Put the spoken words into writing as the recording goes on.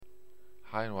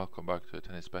Hi and welcome back to the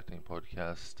Tennis Betting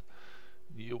Podcast.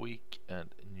 New week and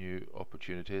new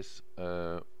opportunities. We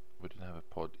didn't have a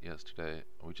pod yesterday.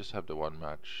 We just have the one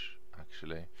match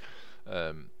actually.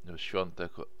 It was Swiatek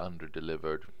who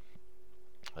under-delivered.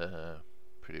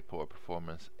 Pretty poor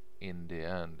performance in the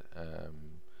end.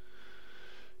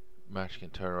 Match can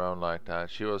turn around like that.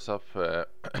 She was up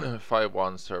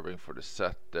 5-1 serving for the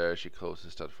set there. She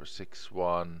closes that for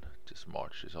 6-1. Just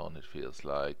marches on, it feels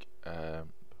like.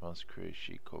 Once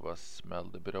Krejcikova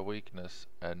smelled a bit of weakness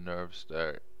and nerves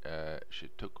there, she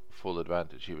took full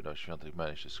advantage, even though Swiatek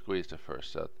managed to squeeze the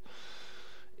first set.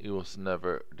 It was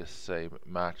never the same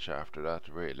match after that,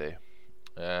 really.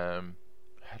 Had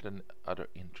another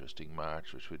interesting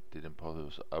match, which we didn't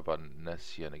pose,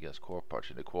 Avanesyan against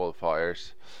Korpach in the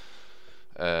qualifiers.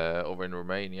 Over in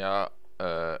Romania,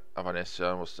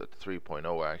 Avanesyan was at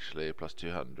 3.0 actually, plus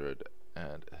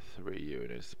 203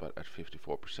 units, but at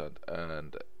 54%,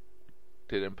 and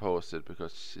didn't post it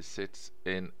because she sits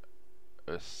in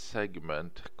a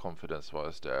segment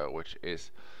confidence-wise there, which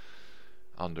is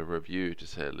under review to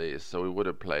say the least. So we would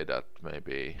have played that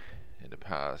maybe in the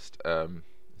past.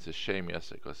 It's a shame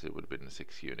yesterday because it would have been a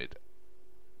 6-unit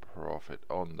profit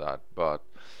on that, but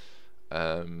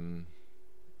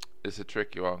it's a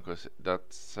tricky one because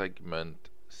that segment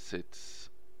sits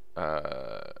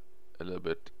a little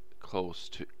bit close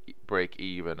to break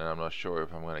even, and I'm not sure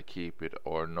if I'm going to keep it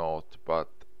or not, but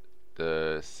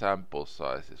the sample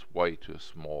size is way too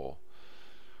small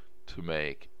to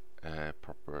make a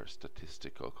proper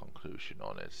statistical conclusion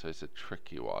on it, so it's a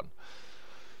tricky one.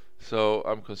 So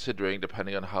I'm considering,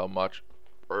 depending on how much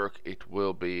work it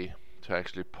will be, to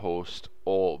actually post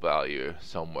all value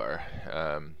somewhere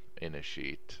in a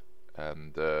sheet,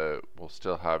 and we'll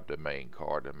still have the main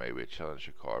card and maybe a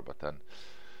challenger card, but then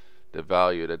the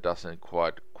value that doesn't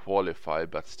quite qualify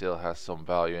but still has some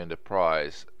value in the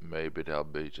prize, maybe there'll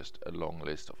be just a long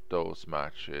list of those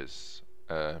matches.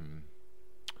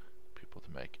 People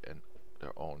to make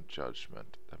their own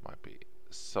judgment. That might be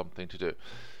something to do.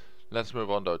 Let's move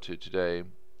on though to today.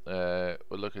 We'll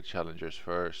look at challengers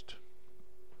first.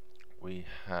 We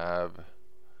have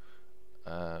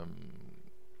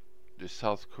the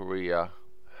South Korea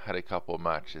had a couple of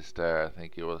matches there. I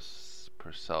think it was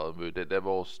Purcell. They've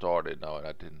all started now, and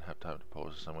I didn't have time to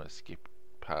post, so I'm going to skip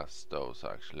past those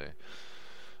actually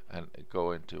and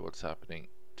go into what's happening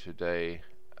today.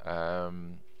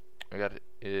 We got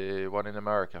one in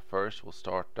America first. We'll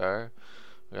start there.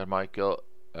 We got Michael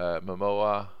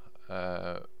Momoa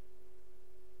at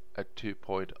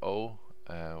 2.0,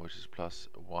 which is plus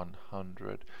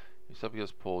 100. He's up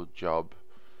against Paul Job,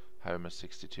 having a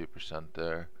 62%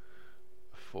 there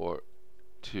for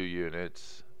 2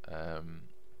 units.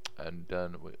 And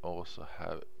then we also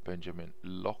have Benjamin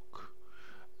Locke.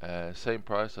 Same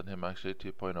price on him actually,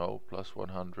 2.0 plus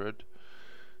 100.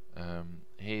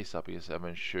 He's up against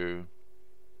Evan Shu,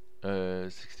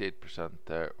 68%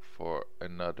 there for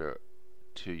another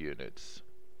 2 units.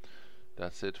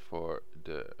 That's it for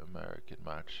the American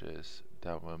matches.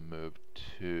 Then we'll move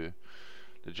to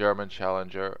the German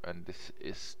Challenger, and this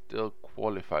is still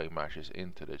qualifying matches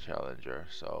into the Challenger,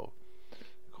 so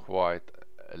quite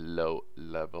a low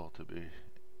level to be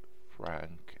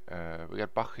frank. We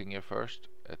got Bachinger first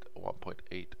at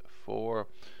 1.84,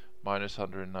 minus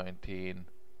 119.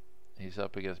 He's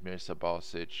up against Mirza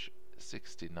Basic,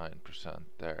 69%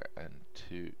 there and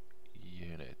 2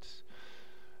 units.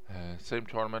 Same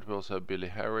tournament, we also have Billy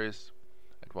Harris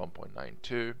at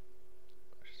 1.92,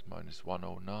 which is minus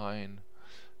 109.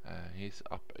 He's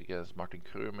up against Martin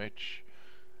Krumic,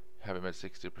 having at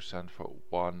 60% for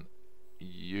 1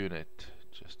 unit,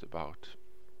 just about.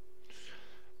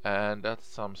 And that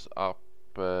sums up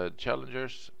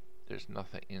challengers. There's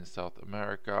nothing in South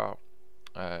America.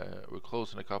 We're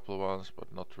closing a couple of ones,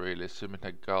 but not really. Sumit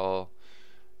Nagal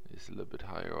is a little bit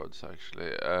higher odds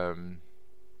actually.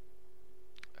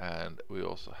 And we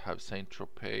also have Saint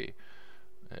Tropez.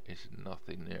 Is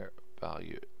nothing near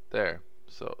value there.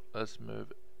 So let's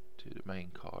move to the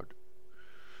main card.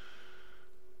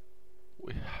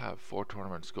 We have 4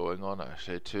 tournaments going on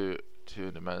actually, 2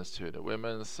 in the men's, 2 in the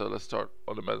women's. So let's start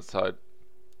on the men's side.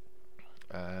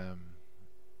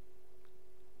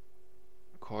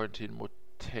 Corentin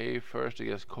Moutet first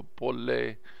against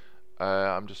Cobolli.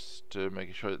 I'm just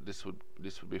making sure that this would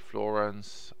be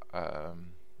Florence.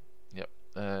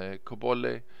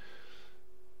 Cobolli.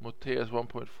 Moutet is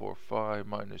 1.45,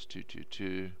 minus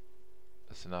 222.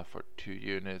 That's enough for 2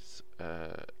 units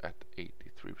at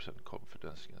 83%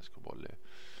 confidence against Cobolli.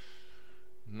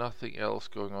 Nothing else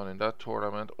going on in that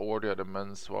tournament or the other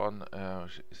men's one,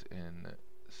 which is in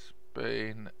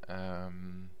Spain.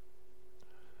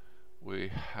 We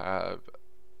have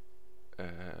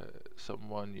some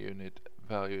 1 unit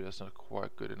value that's not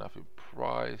quite good enough in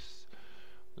price.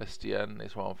 Lestien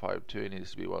is 152, it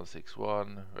needs to be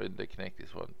 161. Rinde Connect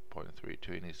is 1.32,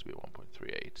 it needs to be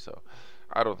 1.38. So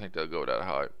I don't think they'll go that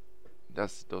high.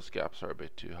 Those gaps are a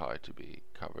bit too high to be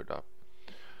covered up.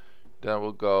 Then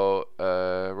we'll go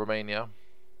Romania,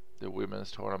 the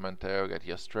women's tournament there. We got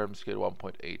Yastremski at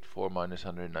 1.84 minus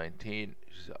 119.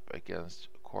 She's up against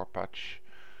Korpach.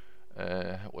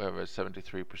 We have a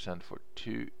 73% for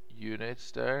 2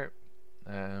 units there.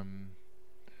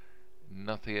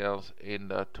 Nothing else in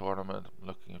that tournament. I'm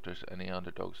looking if there's any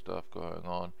underdog stuff going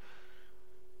on.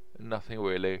 Nothing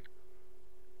really.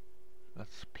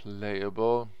 That's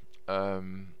playable.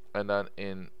 And then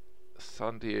in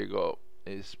San Diego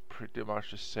is pretty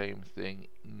much the same thing.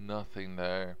 Nothing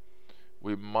there.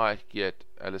 We might get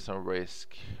Alison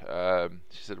Risk.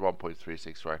 She's at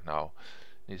 1.36 right now.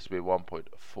 Needs to be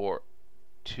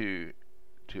 1.42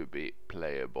 to be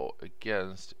playable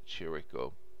against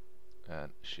Chirico.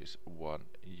 And she's 1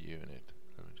 unit.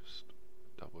 Let me just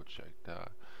double check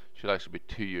that. She'll actually be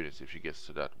 2 units if she gets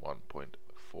to that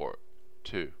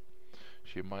 1.42.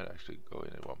 She might actually go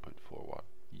in at 1.41.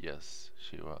 Yes,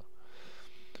 she will.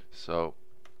 So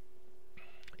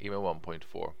even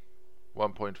 1.4.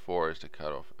 1.4 is the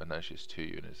cutoff, and then she's 2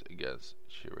 units against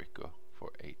Chirico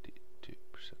for 82%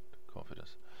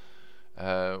 confidence,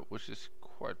 which is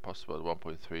quite possible at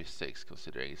 1.36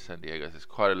 considering San Diego. It's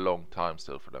quite a long time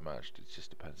still for the match. It just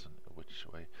depends on which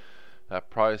way that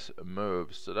price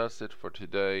moves. So that's it for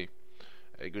today.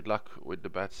 Good luck with the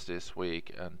bets this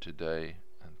week and today,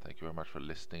 and thank you very much for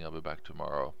listening. I'll be back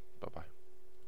tomorrow. Bye bye.